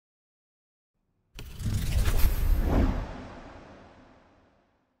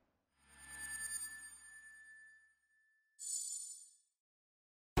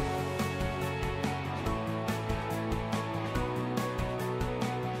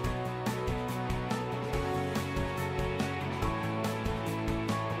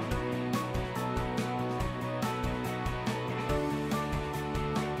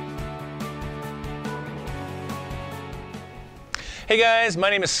Hey guys, my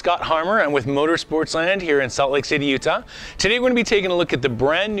name is Scott Harmer. I'm with Sportsland here in Salt Lake City, Utah. Today we're going to be taking a look at the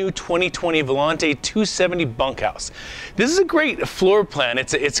brand new 2020 Volante 270 bunkhouse. This is a great floor plan.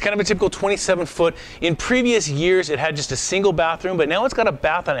 It's kind of a typical 27-foot. In previous years it had just a single bathroom, but now it's got a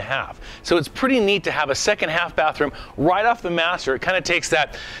bath and a half. So it's pretty neat to have a second half bathroom right off the master. It kind of takes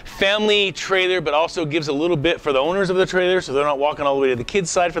that family trailer, but also gives a little bit for the owners of the trailer, so they're not walking all the way to the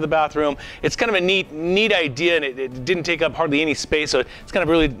kids' side for the bathroom. It's kind of a neat idea, and it didn't take up hardly any space. So it's kind of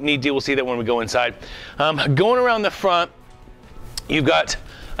a really neat deal. We'll see that when we go inside. Going around the front, you've got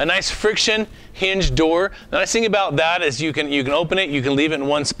a nice friction hinge door. The nice thing about that is you can open it, you can leave it in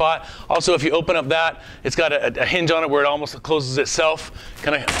one spot. Also, if you open up that, it's got a hinge on it where it almost closes itself,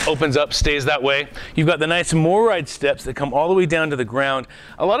 kind of opens up, stays that way. You've got the nice MORryde steps that come all the way down to the ground.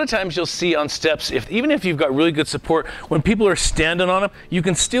 A lot of times you'll see on steps, even if you've got really good support, when people are standing on them, you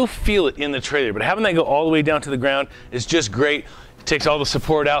can still feel it in the trailer. But having that go all the way down to the ground is just great. It takes all the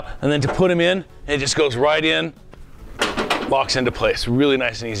support out, and then to put them in, it just goes right in, locks into place. Really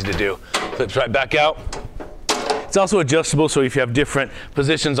nice and easy to do. Flips right back out. It's also adjustable, so if you have different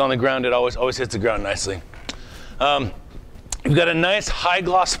positions on the ground, it always hits the ground nicely. You've got a nice high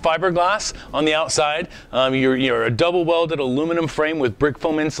gloss fiberglass on the outside. You're a double welded aluminum frame with brick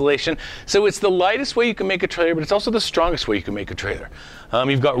foam insulation. So it's the lightest way you can make a trailer, but it's also the strongest way you can make a trailer.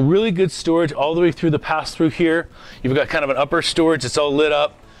 You've got really good storage all the way through the pass through here. You've got kind of an upper storage. It's all lit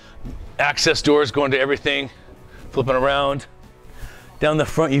up. Access doors going to everything. Flipping around. Down the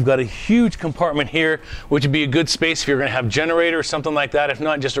front, you've got a huge compartment here, which would be a good space if you're going to have generator or something like that. If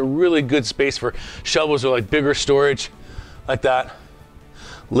not, just a really good space for shovels or like bigger storage. Like that,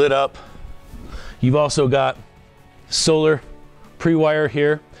 lit up. You've also got solar pre-wire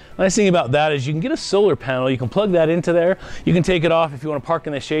here. The nice thing about that is you can get a solar panel. You can plug that into there. You can take it off if you want to park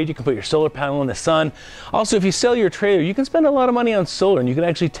in the shade. You can put your solar panel in the sun. Also, if you sell your trailer, you can spend a lot of money on solar, and you can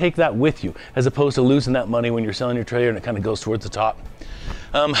actually take that with you, as opposed to losing that money when you're selling your trailer and it kind of goes towards the top.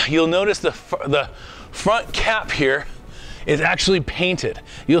 You'll notice the front cap here is actually painted.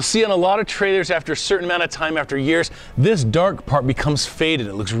 You'll see on a lot of trailers after a certain amount of time, after years, this dark part becomes faded.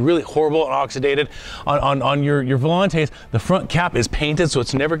 It looks really horrible and oxidated. On your Volantes, the front cap is painted, so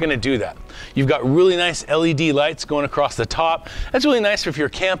it's never gonna do that. You've got really nice LED lights going across the top. That's really nice if you're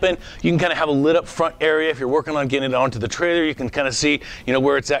camping. You can kind of have a lit up front area. If you're working on getting it onto the trailer, you can kind of see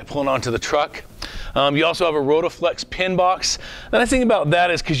where it's at pulling onto the truck. You also have a Rotoflex pin box. The nice thing about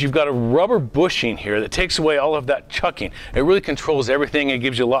that is because you've got a rubber bushing here that takes away all of that chucking. It really controls everything. It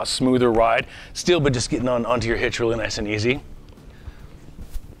gives you a lot smoother ride. Still, but just getting onto your hitch really nice and easy.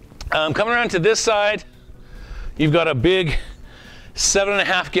 Coming around to this side, you've got a big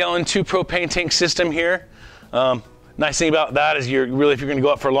 7.5 gallon 2 propane tank system here. Nice thing about that is if you're going to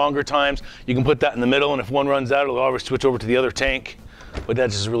go out for longer times, you can put that in the middle, and if one runs out, it'll always switch over to the other tank. But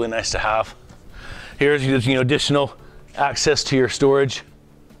that's just really nice to have. Here's additional access to your storage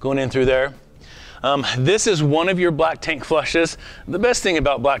going in through there. This is one of your black tank flushes. The best thing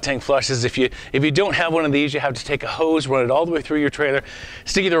about black tank flushes, if you don't have one of these, you have to take a hose, run it all the way through your trailer,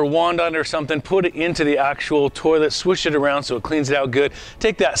 stick either a wand on it or something, put it into the actual toilet, swish it around so it cleans it out good.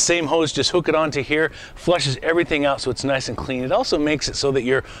 Take that same hose, just hook it onto here, flushes everything out so it's nice and clean. It also makes it so that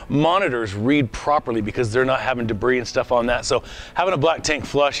your monitors read properly because they're not having debris and stuff on that. So having a black tank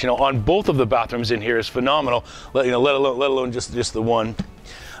flush, on both of the bathrooms in here is phenomenal. Let alone just the one.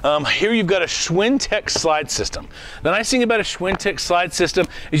 Here you've got a Schwintek slide system. The nice thing about a Schwintek slide system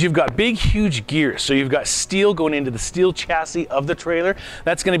is you've got big, huge gears. So you've got steel going into the steel chassis of the trailer.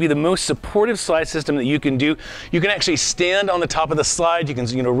 That's going to be the most supportive slide system that you can do. You can actually stand on the top of the slide. You can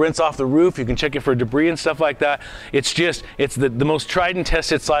rinse off the roof. You can check it for debris and stuff like that. It's the most tried and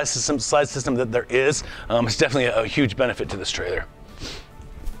tested slide system that there is. It's definitely a huge benefit to this trailer.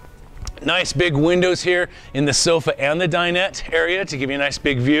 Nice big windows here in the sofa and the dinette area to give you a nice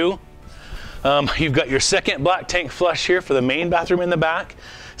big view. You've got your second black tank flush here for the main bathroom in the back.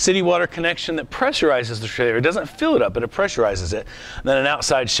 City water connection that pressurizes the trailer. It doesn't fill it up, but it pressurizes it. And then an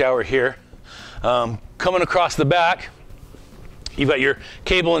outside shower here. Coming across the back, you've got your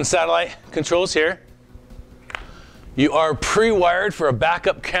cable and satellite controls here. You are pre-wired for a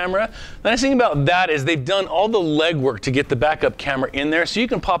backup camera. The nice thing about that is they've done all the legwork to get the backup camera in there, so you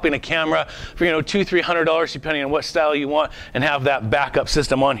can pop in a camera for $200-300 depending on what style you want and have that backup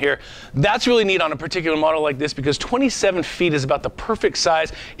system on here. That's really neat on a particular model like this because 27 feet is about the perfect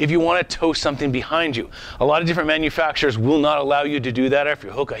size if you want to tow something behind you. A lot of different manufacturers will not allow you to do that. If you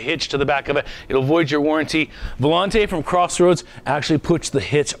hook a hitch to the back of it, it'll void your warranty. Volante from Crossroads actually puts the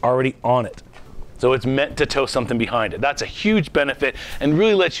hitch already on it. So it's meant to tow something behind it. That's a huge benefit and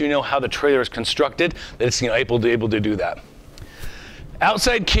really lets you know how the trailer is constructed, that it's able to do that.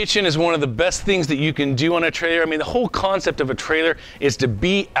 Outside kitchen is one of the best things that you can do on a trailer. I mean, the whole concept of a trailer is to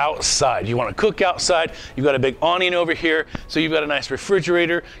be outside. You want to cook outside. You've got a big awning over here, so you've got a nice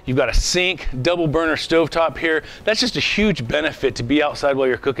refrigerator. You've got a sink, double burner stovetop here. That's just a huge benefit to be outside while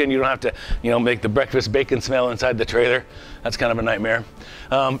you're cooking. You don't have to, make the breakfast bacon smell inside the trailer. That's kind of a nightmare.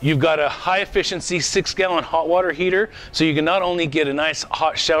 You've got a high efficiency 6-gallon hot water heater, so you can not only get a nice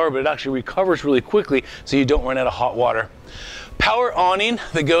hot shower, but it actually recovers really quickly so you don't run out of hot water. Power awning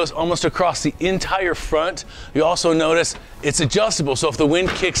that goes almost across the entire front. You also notice it's adjustable, so if the wind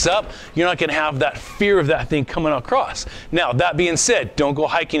kicks up, you're not gonna have that fear of that thing coming across. Now, that being said, don't go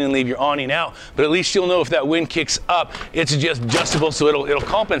hiking and leave your awning out, but at least you'll know if that wind kicks up, it's just adjustable, so it'll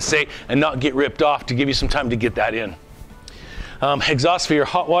compensate and not get ripped off to give you some time to get that in. Exhaust for your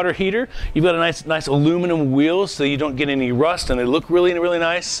hot water heater. You've got a nice aluminum wheels so you don't get any rust, and they look really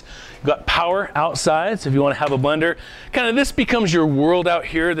nice. You've got power outside, so if you want to have a blender, kind of this becomes your world out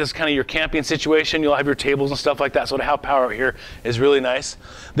here. This is kind of your camping situation. You'll have your tables and stuff like that, so to have power out here is really nice.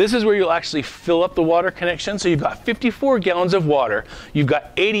 This is where you'll actually fill up the water connection. So you've got 54 gallons of water. You've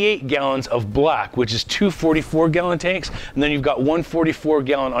got 88 gallons of black, which is two 44-gallon tanks, and then you've got one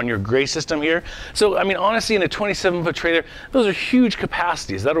 44-gallon on your gray system here. So, I mean, honestly, in a 27-foot trailer, those are huge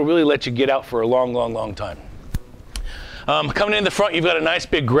capacities. That'll really let you get out for a long time. Coming in the front, you've got a nice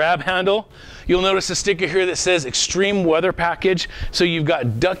big grab handle. You'll notice a sticker here that says extreme weather package. So you've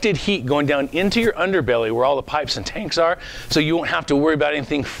got ducted heat going down into your underbelly where all the pipes and tanks are. So you won't have to worry about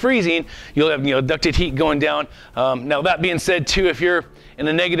anything freezing. You'll have ducted heat going down. Now that being said too, if you're in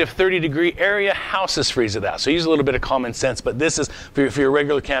a negative 30-degree area, houses freeze at that. So use a little bit of common sense, but this is for your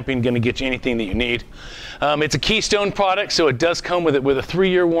regular camping going to get you anything that you need. It's a Keystone product, so it does come with a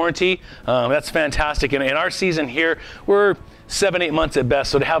 3-year warranty. That's fantastic. And in our season here, we're 7-8 months at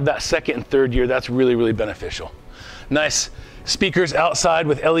best, so to have that second and third year, that's really beneficial. Nice speakers outside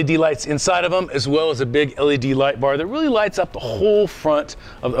with LED lights inside of them, as well as a big LED light bar that really lights up the whole front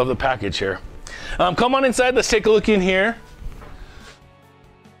of the package here. Come on inside, let's take a look in here.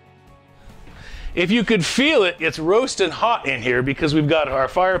 If you could feel it, it's roasting hot in here because we've got our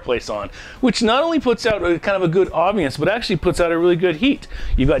fireplace on, which not only puts out kind of a good ambiance, but actually puts out a really good heat.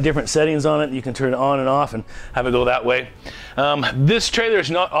 You've got different settings on it. You can turn it on and off and have it go that way. This trailer is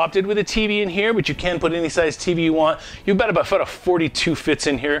not opted with a TV in here, but you can put any size TV you want. You've got about a 42 fits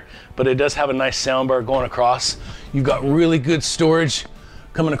in here, but it does have a nice sound bar going across. You've got really good storage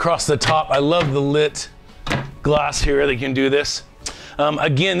coming across the top. I love the lit glass here that you can do this.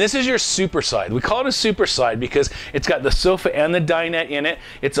 Again, this is your super side. We call it a super side because it's got the sofa and the dinette in it.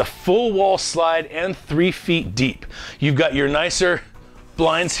 It's a full wall slide and 3 feet deep. You've got your nicer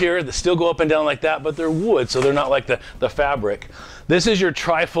blinds here that still go up and down like that, but they're wood, so they're not like the fabric. This is your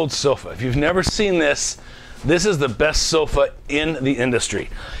trifold sofa. If you've never seen this, this is the best sofa in the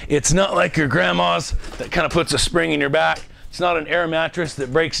industry. It's not like your grandma's that kind of puts a spring in your back. It's not an air mattress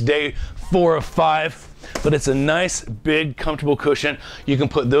that breaks day 4 of 5. But it's a nice, big, comfortable cushion. You can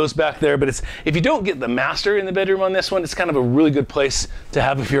put those back there, but if you don't get the master in the bedroom on this one, it's kind of a really good place to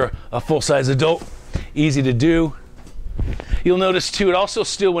have if you're a full-size adult. Easy to do. You'll notice too, it also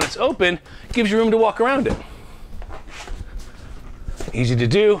still, when it's open, gives you room to walk around it. Easy to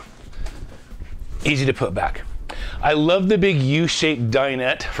do, easy to put back. I love the big U-shaped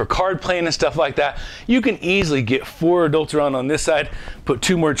dinette for card playing and stuff like that. You can easily get 4 adults around on this side, put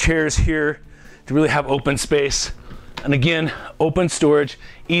 2 more chairs here, to really have open space. And again, open storage,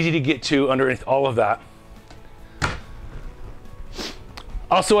 easy to get to underneath all of that.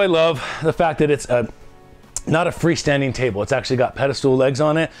 Also, I love the fact that it's not a freestanding table. It's actually got pedestal legs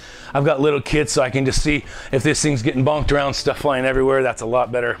on it. I've got little kids, so I can just see if this thing's getting bonked around, stuff flying everywhere. That's a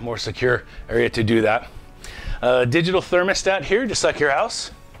lot better, more secure area to do that. Digital thermostat here, just like your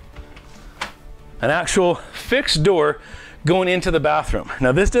house. An actual fixed door going into the bathroom.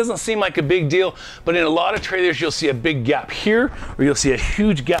 Now this doesn't seem like a big deal, but in a lot of trailers you'll see a big gap here, or you'll see a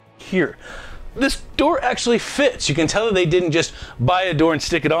huge gap here. This door actually fits. You can tell that they didn't just buy a door and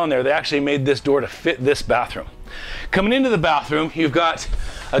stick it on there. They actually made this door to fit this bathroom. Coming into the bathroom, you've got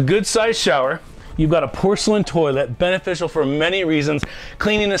a good sized shower. You've got a porcelain toilet, beneficial for many reasons,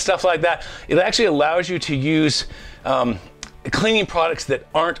 cleaning and stuff like that. It actually allows you to use cleaning products that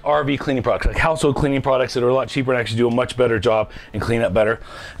aren't RV cleaning products, like household cleaning products that are a lot cheaper and actually do a much better job and clean up better.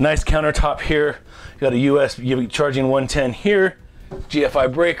 Nice countertop here. You got a USB charging 110 here,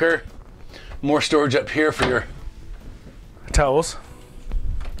 GFI breaker, more storage up here for your towels.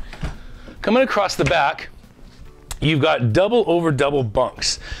 Coming across the back, you've got double over double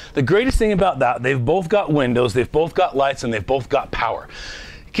bunks. The greatest thing about that, they've both got windows, they've both got lights, and they've both got power.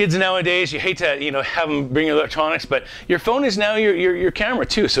 Kids nowadays, you hate to, have them bring electronics, but your phone is now your camera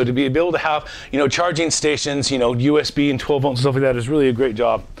too. So to be able to have, charging stations, USB and 12 volts and stuff like that is really a great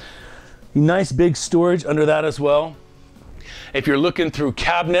job. Nice big storage under that as well. If you're looking through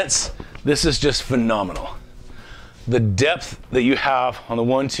cabinets, this is just phenomenal. The depth that you have on the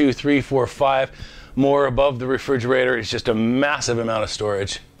 1, 2, 3, 4, 5 more above the refrigerator is just a massive amount of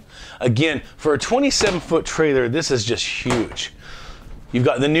storage. Again, for a 27-foot trailer, this is just huge. You've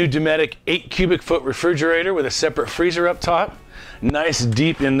got the new Dometic 8 cubic foot refrigerator with a separate freezer up top. Nice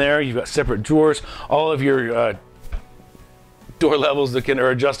deep in there. You've got separate drawers. All of your door levels that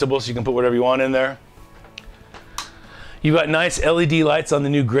are adjustable, so you can put whatever you want in there. You've got nice LED lights on the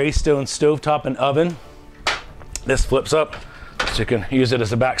new Greystone stovetop and oven. This flips up, so you can use it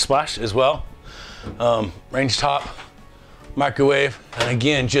as a backsplash as well. Range top, microwave, and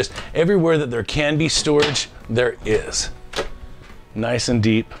again, just everywhere that there can be storage, there is. Nice and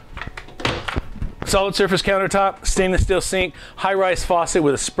deep. Solid surface countertop, stainless steel sink, high-rise faucet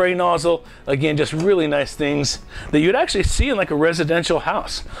with a spray nozzle. Again, just really nice things that you'd actually see in like a residential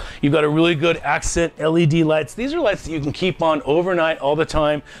house. You've got a really good accent LED lights. These are lights that you can keep on overnight all the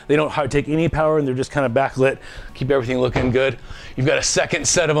time. They don't take any power and they're just kind of backlit. Keep everything looking good. You've got a second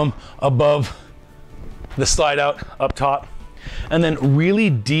set of them above the slide out up top. And then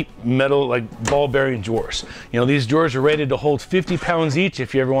really deep metal, like ball bearing drawers. These drawers are rated to hold 50 pounds each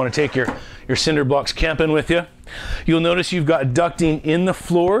if you ever want to take your cinder blocks camping with you. You'll notice you've got ducting in the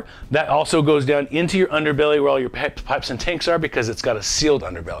floor. That also goes down into your underbelly where all your pipes and tanks are because it's got a sealed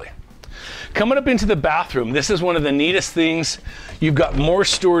underbelly. Coming up into the bathroom, this is one of the neatest things. You've got more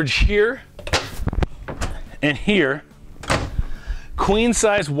storage here and here. Queen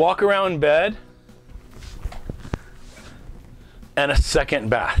size walk around bed. And a second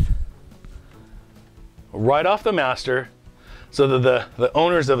bath right off the master, so that the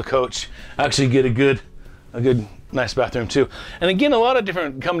owners of the coach actually get a good nice bathroom too. And again, a lot of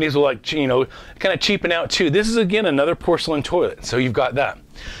different companies will kind of cheapen out too. This is again another porcelain toilet, so you've got that.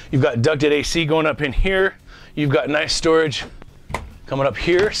 You've got ducted AC going up in here. You've got nice storage coming up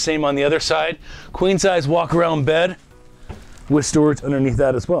here. Same on the other side. Queen size walk around bed with storage underneath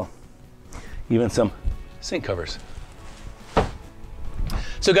that as well. Even some sink covers.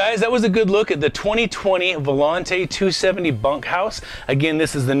 So guys, that was a good look at the 2020 Volante 270 bunkhouse. Again,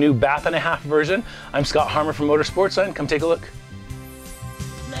 this is the new bath and a half version. I'm Scott Harmer from Sportsland. Come take a look.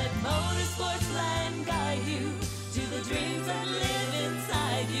 Let Sportsland guide you to the dreams